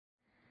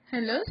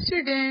Hello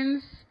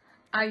students,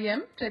 I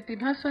am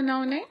Pratibha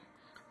Sonawane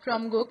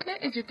from Gokhale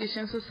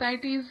Education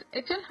Society's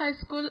HL High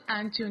School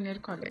and Junior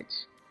College.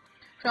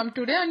 From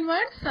today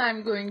onwards, I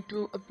am going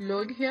to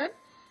upload here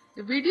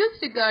the videos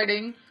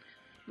regarding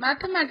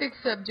Mathematics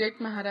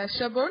subject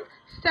Maharashtra Board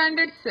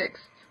Standard 6.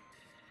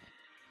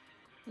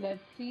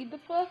 Let's see the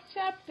first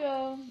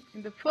chapter.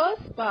 In the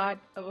first part,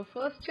 our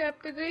first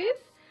chapter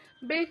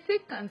is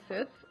Basic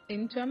Concepts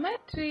in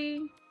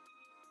Geometry.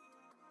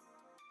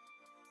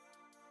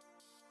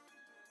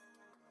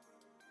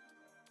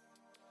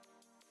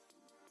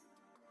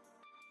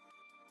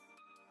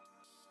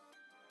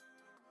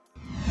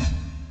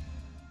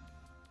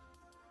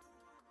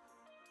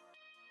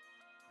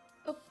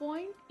 A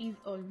point is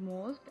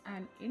almost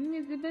an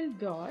invisible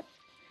dot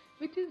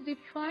which is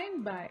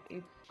defined by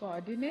its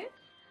coordinates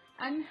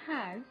and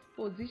has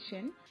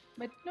position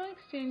but no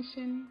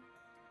extension.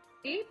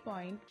 A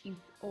point is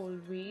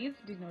always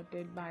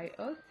denoted by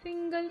a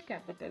single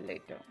capital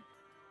letter.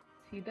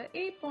 See the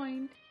A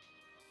point.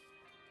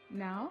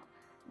 Now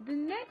the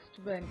next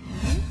one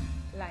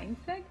is line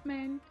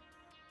segment.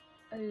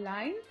 A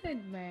line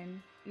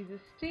segment is a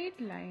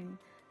straight line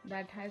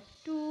that has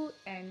two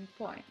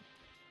endpoints.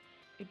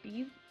 It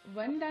is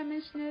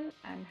one-dimensional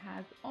and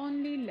has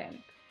only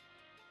length.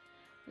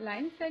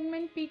 Line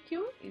segment PQ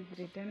is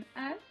written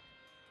as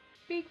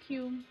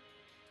PQ.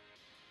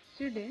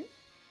 Students,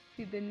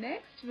 see the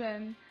next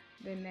one.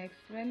 The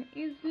next one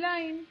is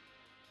line.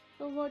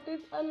 So what is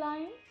a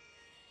line?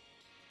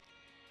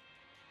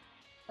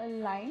 A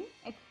line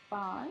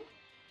expands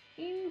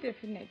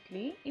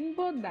indefinitely in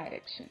both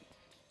directions.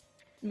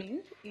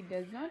 Means it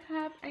does not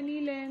have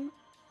any length.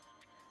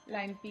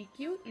 Line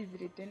PQ is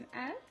written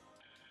as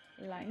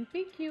line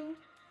PQ.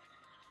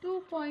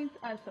 2 points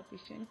are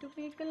sufficient to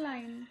make a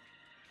line.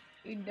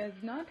 It does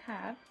not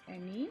have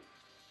any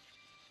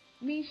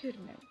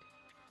measurement.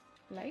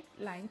 Like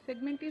line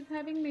segment is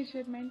having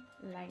measurement,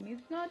 line is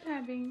not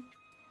having.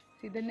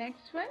 See the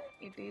next one,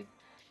 it is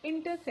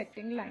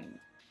intersecting line.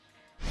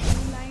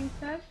 Two lines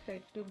are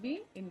said to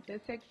be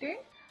intersected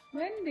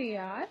when they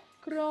are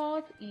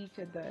cross each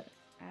other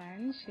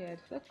and shares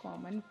a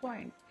common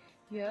point.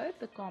 Here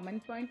the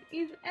common point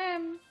is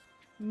M.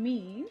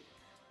 Means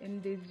in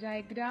this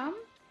diagram,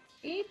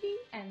 AB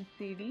and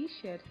CD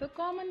shares a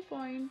common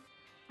point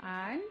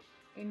and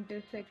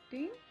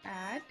intersecting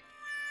at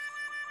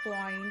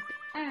point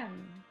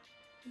M.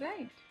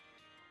 Right?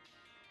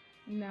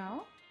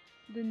 Now,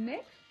 the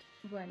next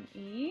one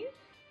is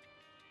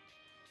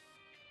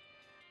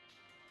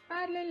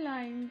parallel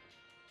lines.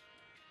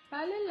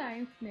 Parallel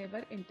lines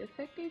never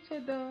intersect each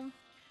other.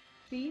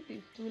 See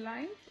these two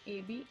lines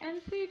AB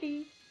and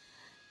CD.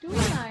 Two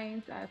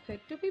lines are said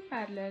to be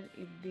parallel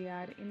if they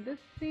are in the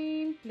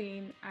same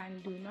plane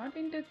and do not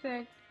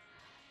intersect.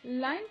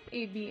 Lines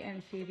AB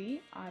and CD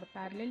are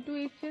parallel to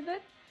each other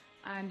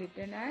and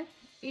written as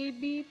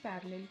AB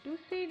parallel to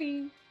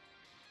CD.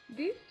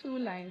 These two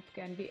lines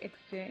can be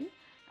extended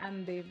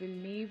and they will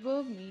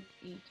never meet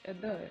each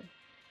other.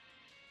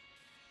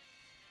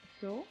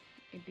 So,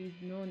 it is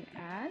known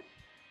as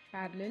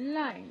parallel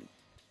lines.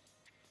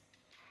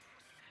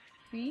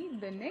 See,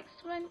 the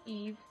next one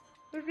is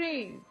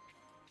rays.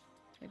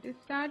 Let us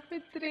start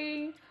with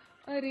ray.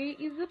 A ray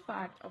is a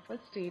part of a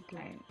straight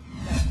line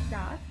that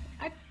starts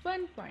at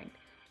one point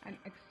and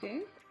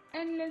extends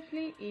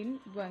endlessly in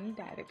one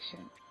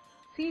direction.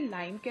 See,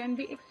 line can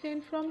be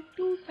extended from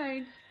two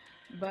sides.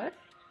 But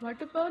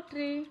what about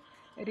ray?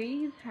 Ray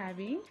is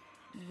having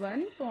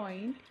one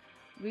point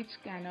which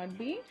cannot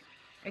be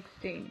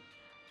extended.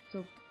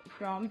 So,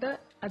 from the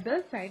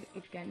other side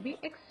it can be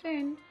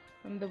extended.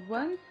 From the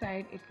one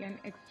side it can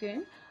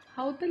extend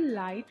how the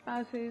light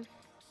passes.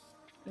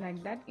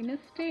 Like that, in a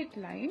straight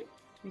line,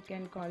 we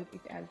can call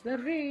it as a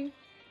ray.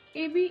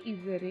 AB is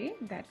a ray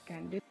that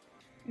can be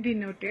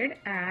denoted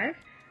as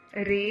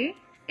ray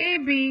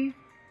AB,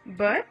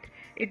 but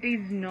it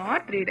is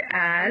not read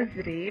as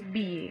ray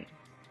BA.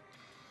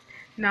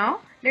 Now,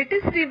 let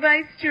us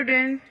revise,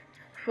 students.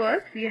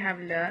 First, we have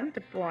learned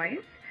the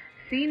points.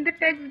 See, in the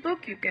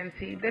textbook, you can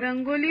see the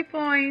Rangoli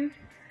points.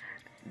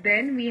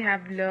 Then we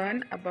have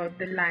learned about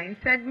the line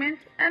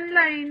segments and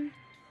line.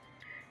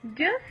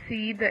 Just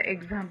see the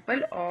example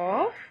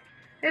of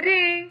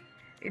ray.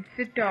 It's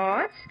a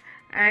torch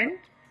and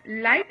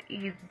light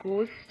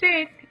goes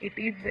straight. It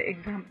is the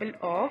example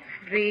of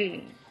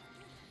ray.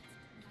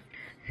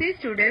 See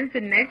students,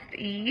 the next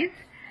is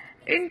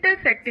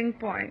intersecting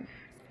points.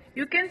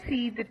 You can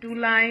see the two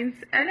lines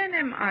L and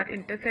M are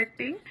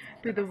intersecting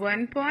to the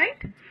one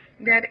point.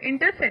 They are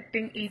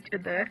intersecting each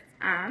other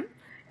and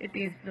it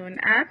is known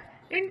as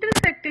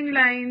intersecting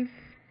lines.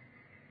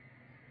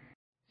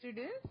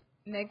 Students,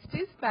 next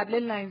is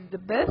parallel lines. The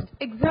best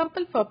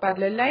example for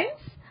parallel lines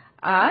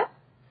are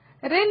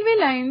railway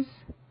lines.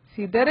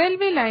 See the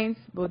railway lines,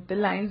 both the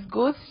lines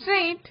go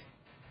straight.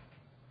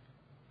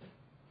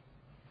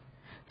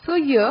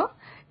 So here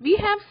we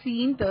have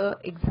seen the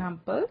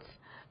examples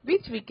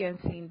which we can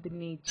see in the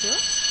nature.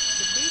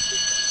 The basic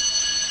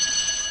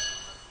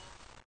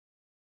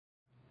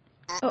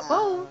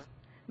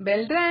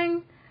bell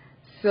rang.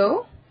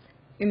 So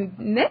in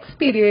next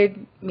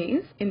period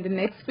means in the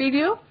next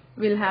video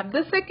we'll have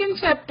the second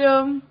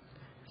chapter.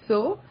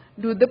 So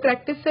do the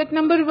practice set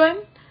number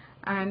 1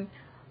 and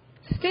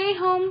stay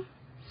home,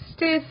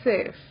 stay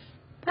safe.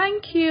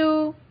 Thank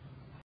you.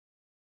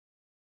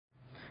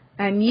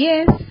 And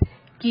yes,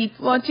 keep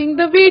watching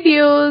the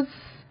videos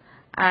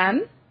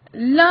and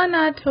learn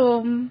at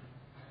home.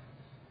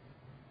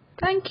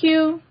 Thank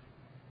you.